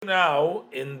now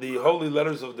in the Holy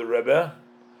Letters of the Rebbe,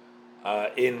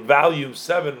 in volume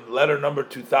 7, letter number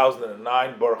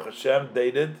 2009, Baruch Hashem,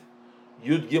 dated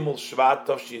Yud Gimel Shvat,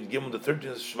 Tavshin Gimel, the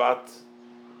 13th Shvat,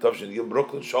 Tavshin Gimel,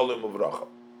 Brooklyn, Shalom Uvracha.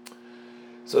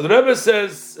 So the Rebbe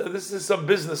says, this is some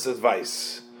business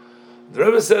advice. The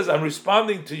Rebbe says, I'm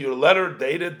responding to your letter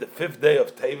dated the 5th day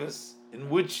of Tevis, in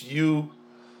which you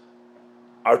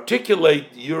articulate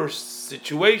your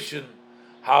situation,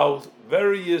 how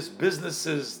various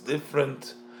businesses,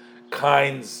 different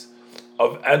kinds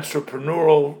of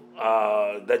entrepreneurial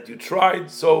that you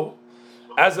tried. So,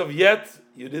 as of yet,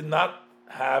 you did not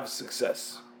have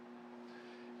success.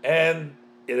 And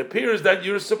it appears that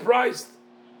you're surprised.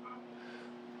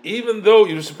 Even though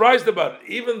you're surprised about it,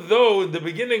 even though in the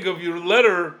beginning of your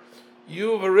letter,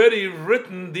 you've already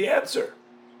written the answer.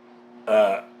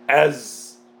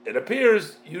 As it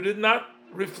appears, you did not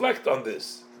reflect on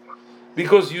this.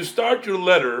 Because you start your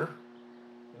letter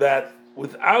that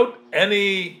without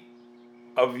any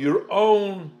of your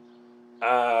own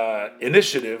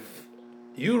initiative,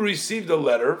 you received a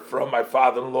letter from my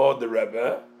father-in-law, the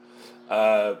Rebbe,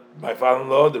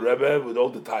 with all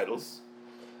the titles,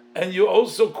 and you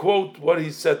also quote what he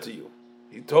said to you.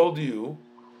 He told you,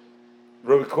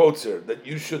 Rebbe quotes here, that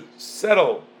you should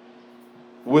settle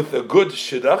with a good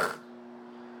shidduch,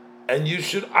 and you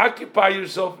should occupy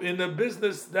yourself in a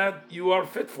business that you are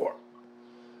fit for.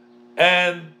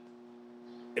 And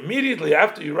immediately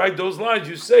after you write those lines,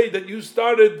 you say that you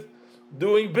started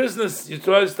doing business. You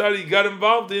got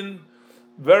involved in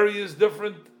various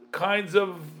different kinds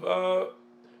of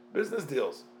business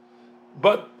deals.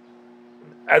 But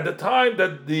at the time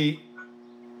that the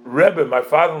Rebbe, my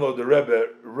father-in-law, the Rebbe,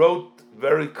 wrote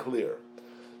very clear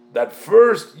that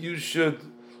first you should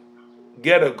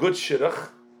get a good shidduch,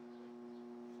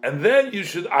 and then you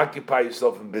should occupy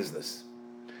yourself in business.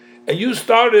 And you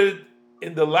started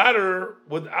in the latter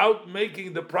without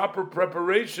making the proper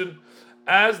preparation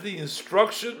as the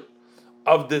instruction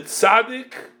of the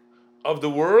tzaddik of the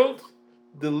world,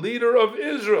 the leader of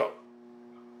Israel.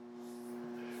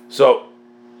 So,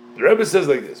 the Rebbe says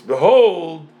like this,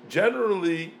 behold,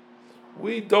 generally,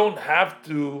 we don't have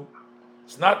to,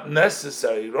 it's not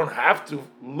necessary, you don't have to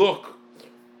look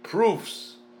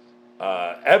proofs,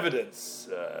 evidence.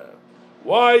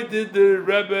 Why did the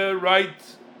Rebbe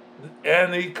write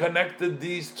and he connected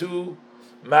these two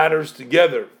matters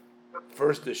together?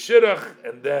 First the shidduch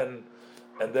and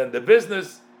then the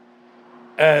business.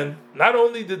 And not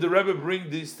only did the Rebbe bring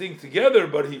these things together,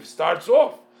 but he starts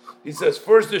off. He says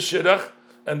first the shidduch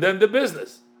and then the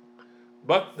business.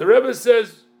 But the Rebbe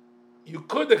says you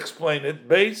could explain it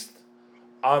based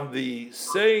on the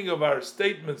saying of our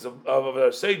statements of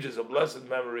our sages of blessed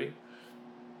memory,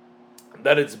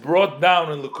 that it's brought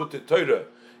down in Likutei Torah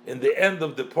in the end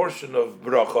of the portion of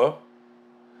Bracha,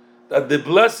 that the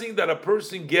blessing that a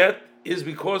person get is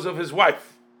because of his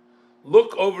wife.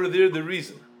 Look over there, the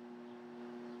reason.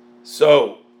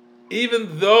 So,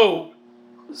 even though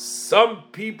some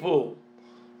people,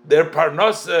 their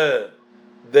parnasa,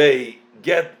 they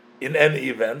get in any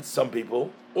event, some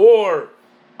people, or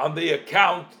on the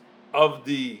account of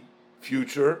the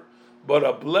future, but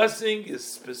a blessing is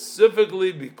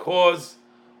specifically because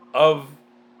of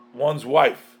one's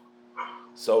wife.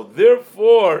 So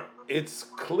therefore, it's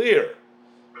clear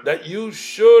that you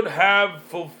should have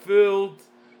fulfilled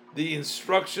the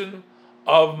instruction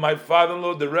of my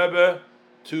father-in-law, the Rebbe,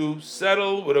 to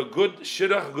settle with a good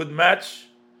shidduch, a good match.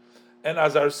 And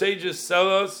as our sages tell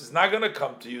us, it's not going to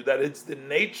come to you, that it's the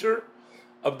nature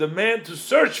of the man to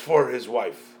search for his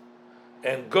wife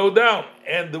and go down.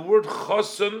 And the word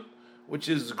chosun, which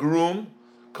is groom,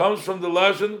 comes from the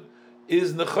lashon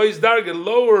is nechois darga,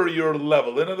 lower your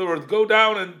level. In other words, go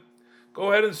down and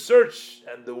go ahead and search.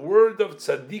 And the word of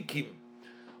tzaddikim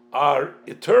are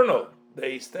eternal;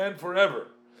 they stand forever.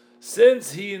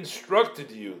 Since he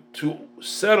instructed you to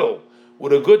settle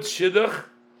with a good shidduch,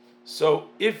 so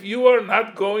if you are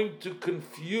not going to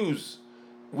confuse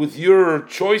with your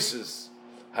choices,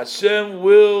 Hashem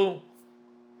will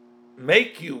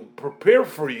make you, prepare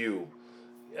for you,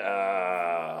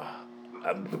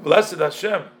 blessed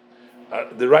Hashem,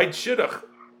 the right shidduch,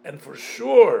 and for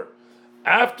sure,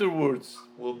 afterwards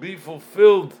will be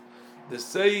fulfilled the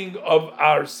saying of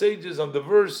our sages on the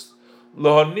verse,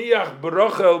 Lohaniach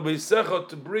beracha el beisecha,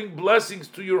 to bring blessings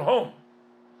to your home.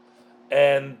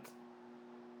 And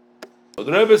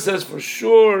the Rebbe says for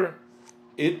sure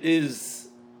it is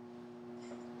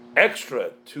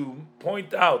extra to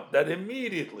point out that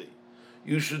immediately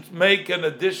you should make an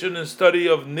addition and study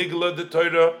of Nigla de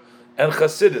Torah and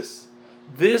Chassidus.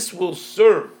 This will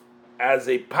serve as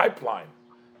a pipeline,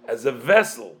 as a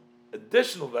vessel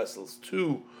additional vessels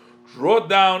to draw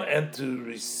down and to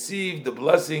receive the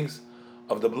blessings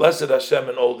of the blessed Hashem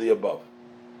and all the above.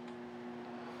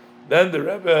 Then the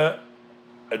Rebbe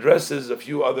addresses a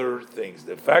few other things.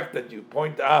 The fact that you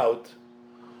point out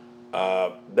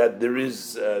that there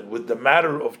is, with the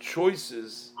matter of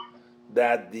choices,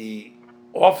 that the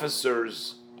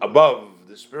officers above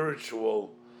the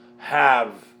spiritual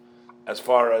have, as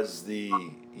far as the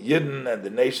Yidden and the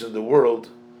nation of the world,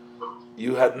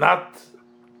 you had not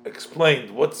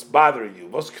explained what's bothering you,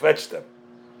 what's kvetched them.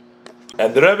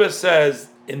 And the Rebbe says,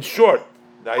 in short,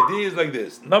 the idea is like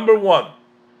this. Number one,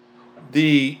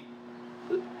 the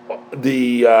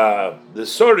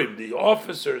Sorim, the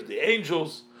officers, the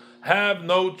angels, have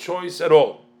no choice at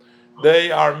all.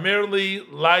 They are merely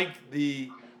like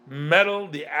the metal,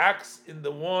 the axe in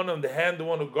the one on the hand, the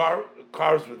one who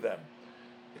carves with them.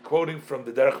 Quoting from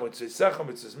the Derech Mitzvah Sechem,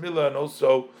 it says Milah, and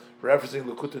also referencing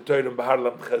Likutei Torah and Bahar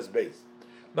Lam Ches Beis.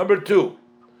 Number two,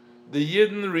 the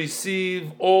Yidden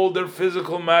receive all their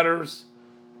physical matters,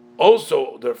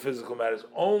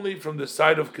 only from the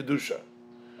side of Kedusha.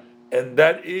 And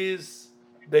that is,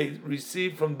 they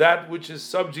receive from that which is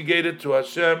subjugated to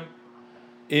Hashem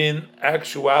in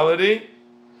actuality,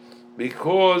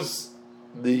 because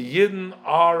the Yidden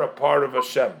are a part of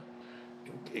Hashem.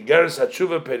 The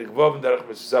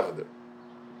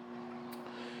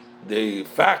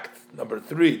fact, number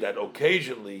three, that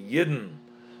occasionally Yidden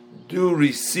do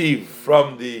receive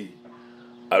from the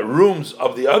rooms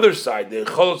of the other side, the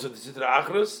Cholos of the Sitra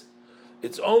Achras,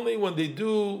 it's only when they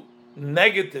do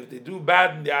negative, they do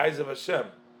bad in the eyes of Hashem.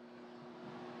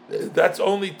 That's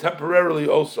only temporarily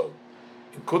also.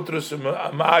 In Kutrus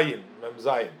Amayin, Mem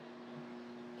Zayin.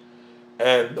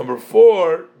 And number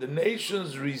four, the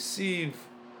nations receive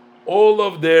all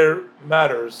of their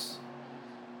matters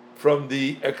from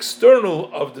the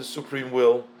external of the Supreme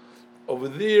Will. Over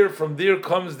there, from there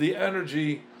comes the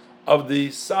energy of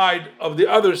the side of the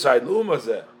other side,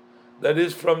 L'umazeh, that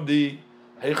is from the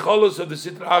Heicholos of the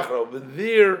Sitra Achra. Over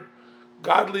there,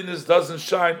 godliness doesn't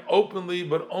shine openly,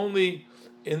 but only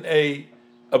in a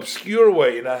obscure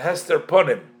way, in a Hester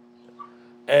Ponim.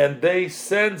 And they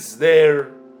sense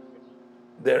their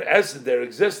essence, their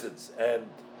existence, and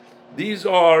these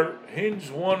are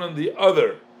hinged one on the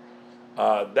other.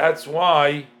 That's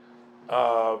why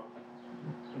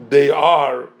they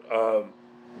are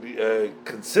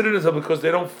considered as because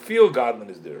they don't feel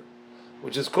godliness there,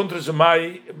 which is Kuntrus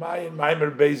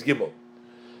Maimer Beis Gimel,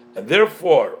 and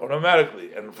therefore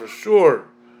automatically and for sure,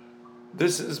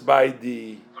 this is by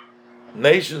the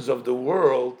nations of the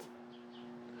world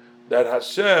that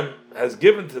Hashem has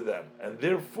given to them, and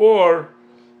therefore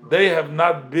they have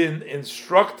not been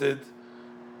instructed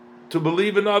to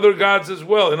believe in other gods as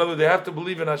well. In other words, they have to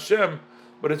believe in Hashem,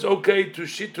 but it's okay to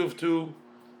shituf, to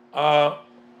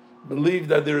believe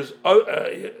that there's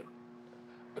a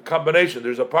combination,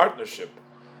 there's a partnership,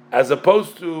 as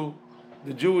opposed to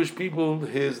the Jewish people,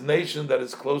 his nation that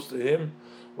is close to him,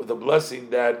 with a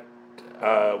blessing that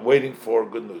waiting for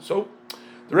good news. So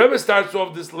the Rebbe starts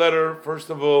off this letter, first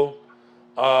of all,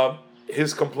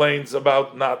 his complaints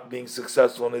about not being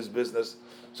successful in his business.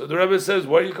 So the Rebbe says,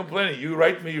 why are you complaining? You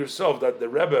write me yourself that the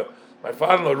Rebbe, my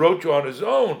father-in-law, wrote you on his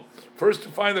own, first to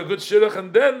find a good shidduch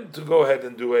and then to go ahead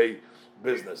and do a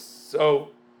business. So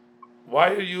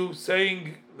why are you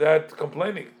saying that,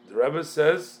 complaining? The Rebbe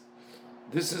says,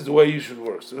 this is the way you should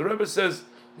work. So the Rebbe says,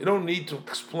 you don't need to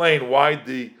explain why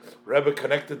the Rebbe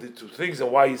connected the two things and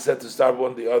why he said to start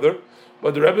one the other.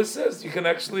 But the Rebbe says you can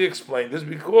actually explain this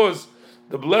because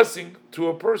the blessing to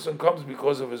a person comes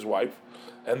because of his wife,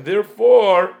 and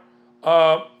therefore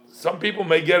some people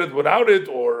may get it without it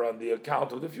or on the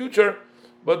account of the future.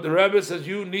 But the Rebbe says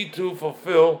you need to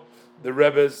fulfill the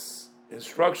Rebbe's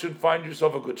instruction, find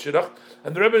yourself a good shidduch.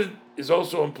 And the Rebbe is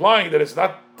also implying that it's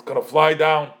not going to fly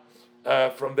down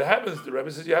from the heavens. The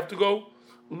Rebbe says you have to go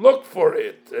look for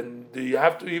it, and you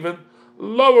have to even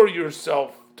lower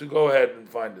yourself to go ahead and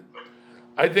find it.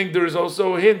 I think there is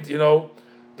also a hint,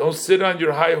 don't sit on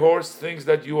your high horse, things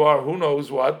that you are who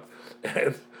knows what,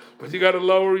 but you got to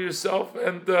lower yourself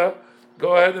and go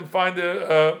ahead and find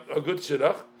a good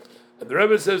shidduch. And the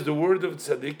Rebbe says the word of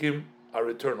tzaddikim are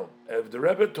eternal. If the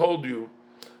Rebbe told you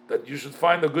that you should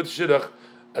find a good shidduch,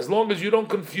 as long as you don't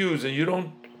confuse and you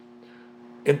don't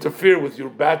interfere with your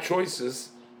bad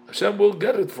choices, Hashem will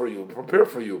get it for you, prepare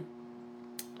for you,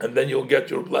 and then you'll get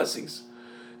your blessings.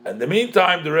 In the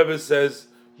meantime, the Rebbe says,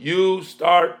 you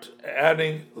start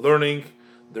learning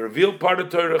the revealed part of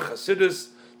Torah, Chassidus.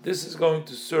 This is going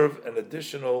to serve an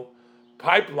additional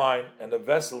pipeline and a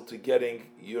vessel to getting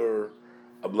your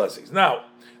blessings. Now,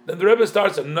 then the Rebbe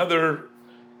starts another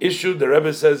issue. The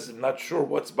Rebbe says, I'm not sure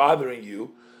what's bothering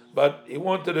you, but he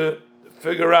wanted to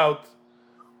figure out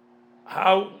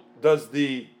how does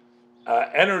the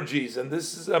energies, and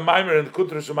this is a mimer in the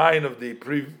Kutra Shemayin of the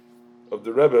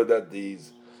Rebbe that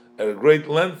these at a great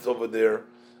length over there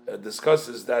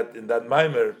discusses that in that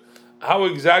mimer, how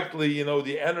exactly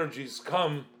the energies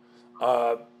come,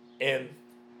 and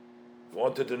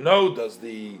wanted to know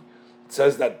it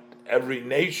says that every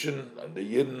nation and the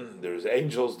Yidden, there's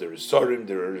angels, there's Sorim,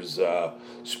 there's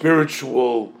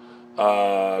spiritual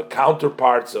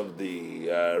counterparts of the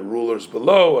rulers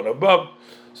below and above.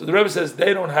 So the Rebbe says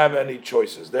they don't have any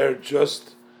choices. They're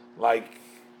just like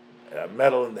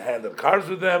metal in the hand that carves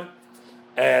with them,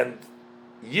 and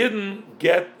Yidden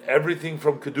get everything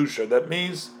from Kedusha. That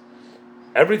means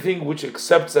everything which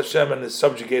accepts Hashem and is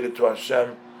subjugated to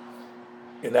Hashem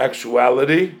in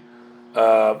actuality,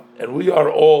 and we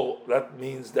are all, that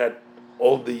means that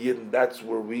all the Yidden, that's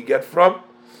where we get from.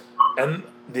 And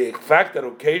the fact that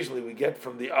occasionally we get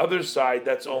from the other side,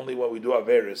 that's only when we do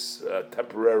Averis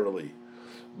temporarily.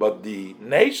 But the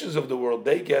nations of the world,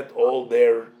 they get all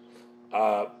their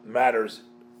matters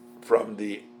from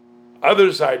the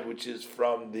other side, which is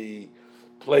from the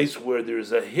place where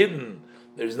there's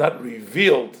there's not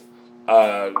revealed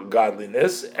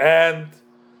godliness, and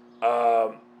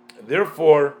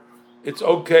therefore it's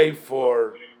okay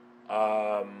for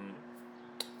the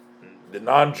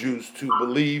non-Jews to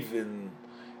believe in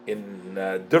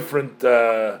different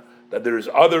that there's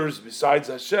others besides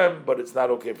Hashem, but it's not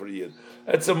okay for the Yid.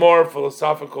 It's a more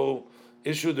philosophical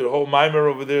issue. The whole mimer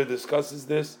over there discusses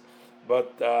this,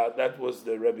 but that was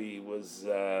the Rebbe was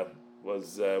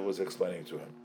explaining to him.